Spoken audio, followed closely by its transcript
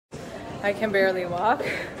I can barely walk.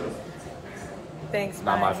 Thanks,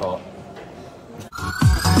 Not my fault.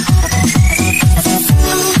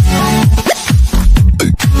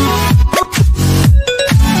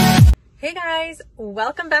 Hey guys,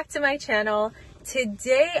 welcome back to my channel.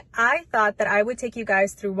 Today, I thought that I would take you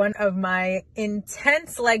guys through one of my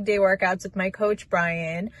intense leg day workouts with my coach,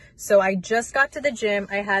 Brian. So I just got to the gym.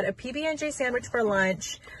 I had a PB&J sandwich for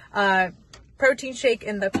lunch, protein shake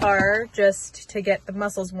in the car just to get the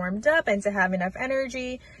muscles warmed up and to have enough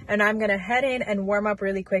energy. And I'm gonna head in and warm up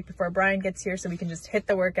really quick before Brian gets here so we can just hit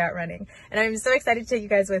the workout running. And I'm so excited to take you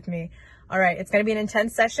guys with me. All right, it's gonna be an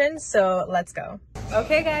intense session, so let's go.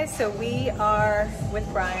 Okay guys, so we are with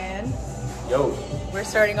Brian. Yo. We're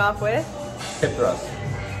starting off with Hip thrust.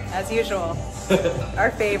 as usual,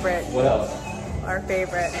 our favorite. What else? Our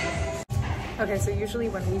favorite. Okay, so usually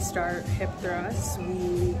when we start hip thrusts,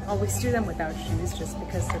 we always do them without shoes just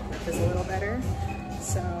because the grip is a little better.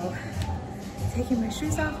 So, taking my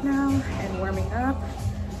shoes off now and warming up.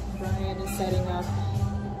 Brian is setting up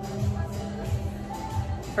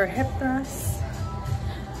for hip thrusts.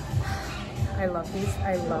 I love these.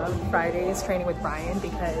 I love Fridays training with Brian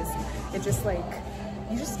because it just like,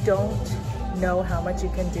 you just don't know how much you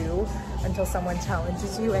can do until someone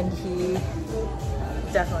challenges you, and he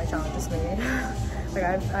definitely challenges me. Like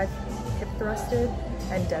I've hip thrusted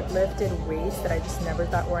and deadlifted weights that I just never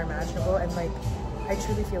thought were imaginable, and like I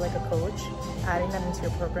truly feel like a coach. Adding that into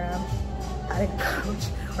your program, adding a coach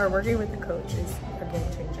or working with a coach is a game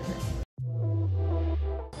changer.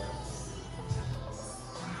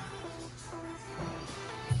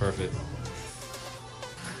 Perfect.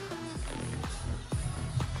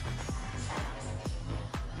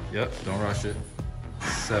 Yep, don't rush it.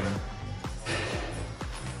 7,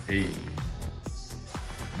 8,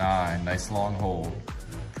 9, nice long hold.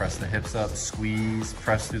 Press the hips up, squeeze,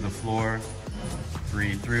 press through the floor.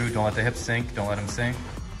 3 through, don't let the hips sink, don't let them sink.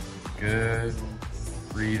 Good,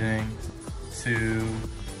 breathing. 2,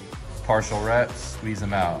 partial reps, squeeze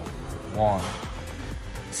them out. 1,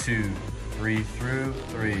 2, 3 through,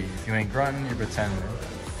 3. If you ain't grunting, you're pretending.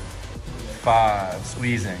 5,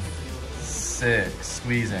 squeezing. 6,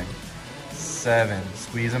 squeezing. 7,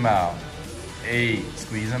 squeeze them out. 8,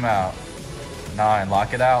 squeeze them out. 9,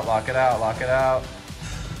 lock it out, lock it out, lock it out.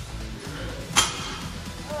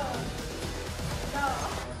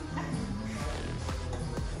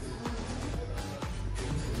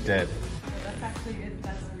 Dead. That's actually good.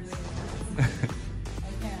 That's really good.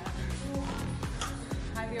 I can't.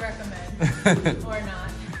 Highly recommend. Or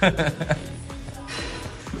not.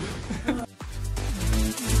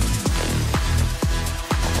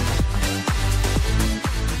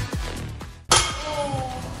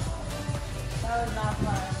 That was not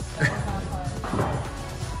fun. That was not fun.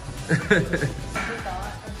 Have you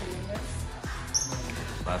thought of doing this?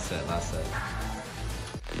 Last set, last set.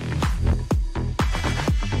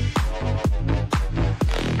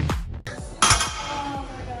 Oh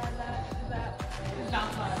my god, that is not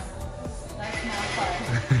fun. That's not fun.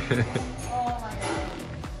 Oh my god.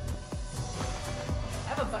 I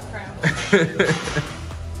have a butt cramp.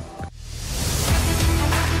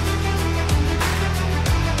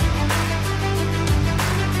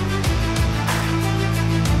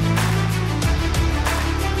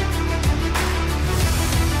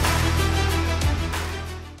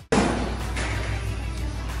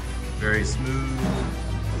 Very smooth.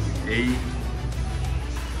 8.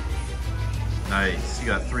 Nice. You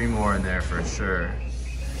got 3 more in there for sure.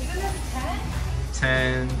 Isn't this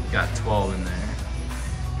 10. 10? Got 12 in there.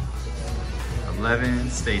 11.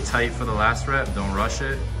 Stay tight for the last rep. Don't rush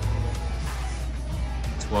it.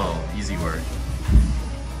 12. Easy work.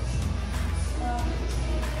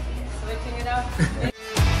 Switching it up.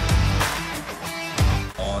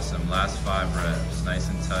 Awesome. Last 5 reps. Nice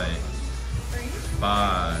and tight. 3?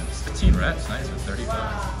 5. 15 reps. Nice with 35.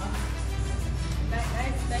 Wow.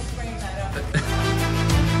 Nice bringing that up.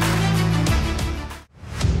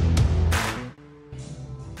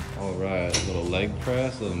 All right, a little leg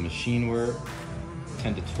press, a little machine work.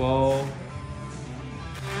 10 to 12.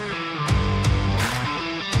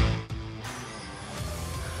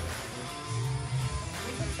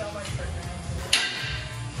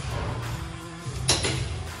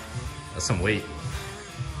 That's some weight.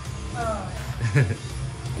 Oh.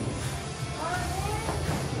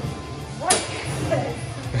 What is this?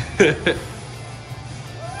 Okay.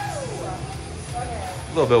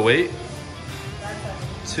 A little bit of weight.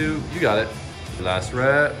 2, you got it. Last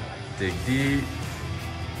rep, dig deep.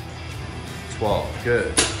 12,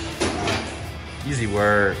 good. Easy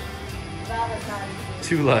work. That was not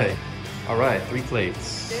easy. 2 light. All right, 3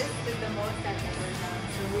 plates. This is the most I've ever done.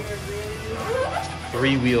 So we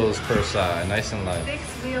 3 wheels per side, nice and light. 6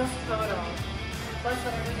 wheels total. Plus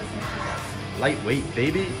whatever this is. Lightweight,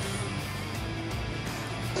 baby.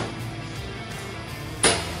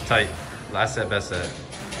 Tight. Last set, best set.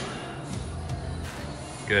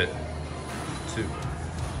 Good. 2.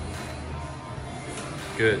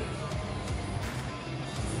 Good.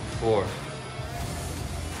 4.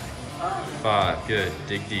 5. Good.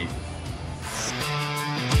 Dig deep.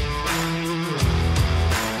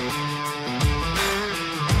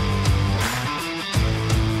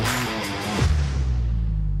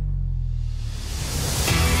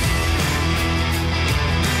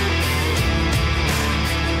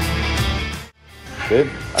 Good.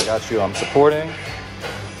 I got you. I'm supporting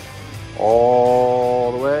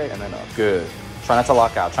all the way and then up. Good. Try not to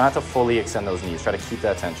lock out. Try not to fully extend those knees. Try to keep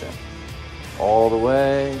that tension. All the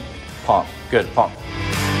way. Pump. Good. Pump.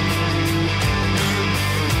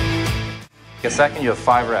 Take a second. You have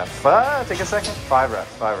 5 reps. Take a second. 5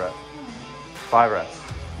 reps. 5 reps. 5 reps.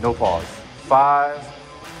 No pause. 5,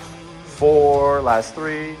 4, last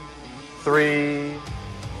 3, 3,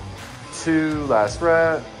 2, last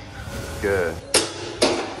rep. Good.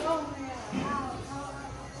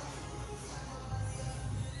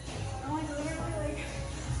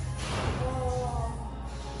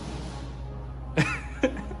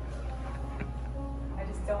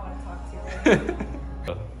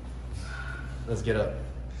 Let's get up.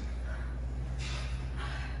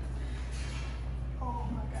 Oh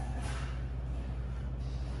my god.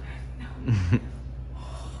 No.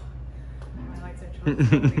 My legs are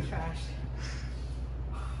totally trashed.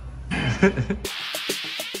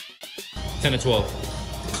 10 to 12.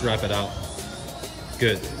 Let's wrap it out.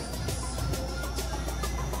 Good.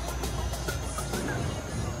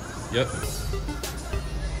 Yep.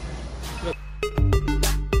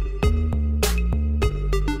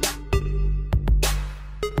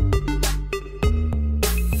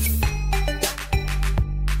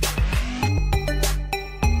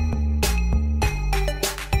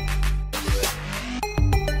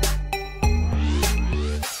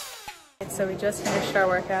 So we just finished our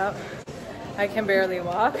workout. I can barely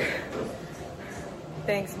walk.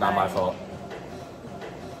 Thanks, Not my fault.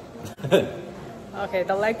 Okay,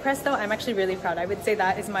 the leg press though, I'm actually really proud. I would say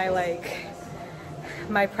that is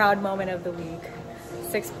my proud moment of the week.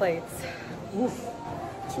 6 plates. Oof.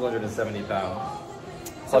 270 pounds.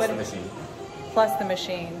 So Plus the machine. Plus the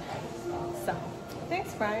machine. So,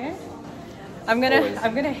 thanks, Brian. I'm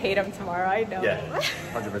gonna hate him tomorrow, I know. Yeah,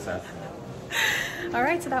 100%. All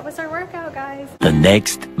right, so that was our workout, guys. The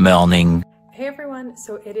next morning. Hey everyone,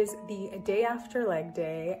 so it is the day after leg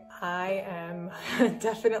day. I am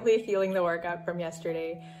definitely feeling the workout from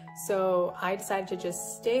yesterday. So I decided to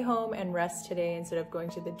just stay home and rest today instead of going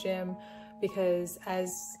to the gym, because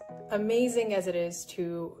as amazing as it is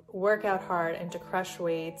to work out hard and to crush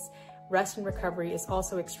weights, rest and recovery is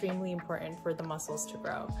also extremely important for the muscles to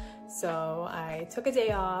grow. So I took a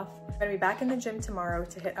day off. I'm gonna be back in the gym tomorrow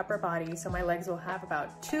to hit upper body, so my legs will have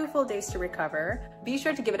about 2 full days to recover. Be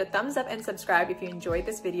sure to give it a thumbs up and subscribe if you enjoyed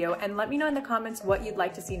this video, and let me know in the comments what you'd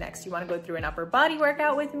like to see next. You wanna go through an upper body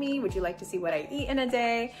workout with me? Would you like to see what I eat in a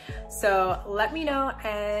day? So let me know,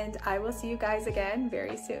 and I will see you guys again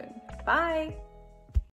very soon. Bye.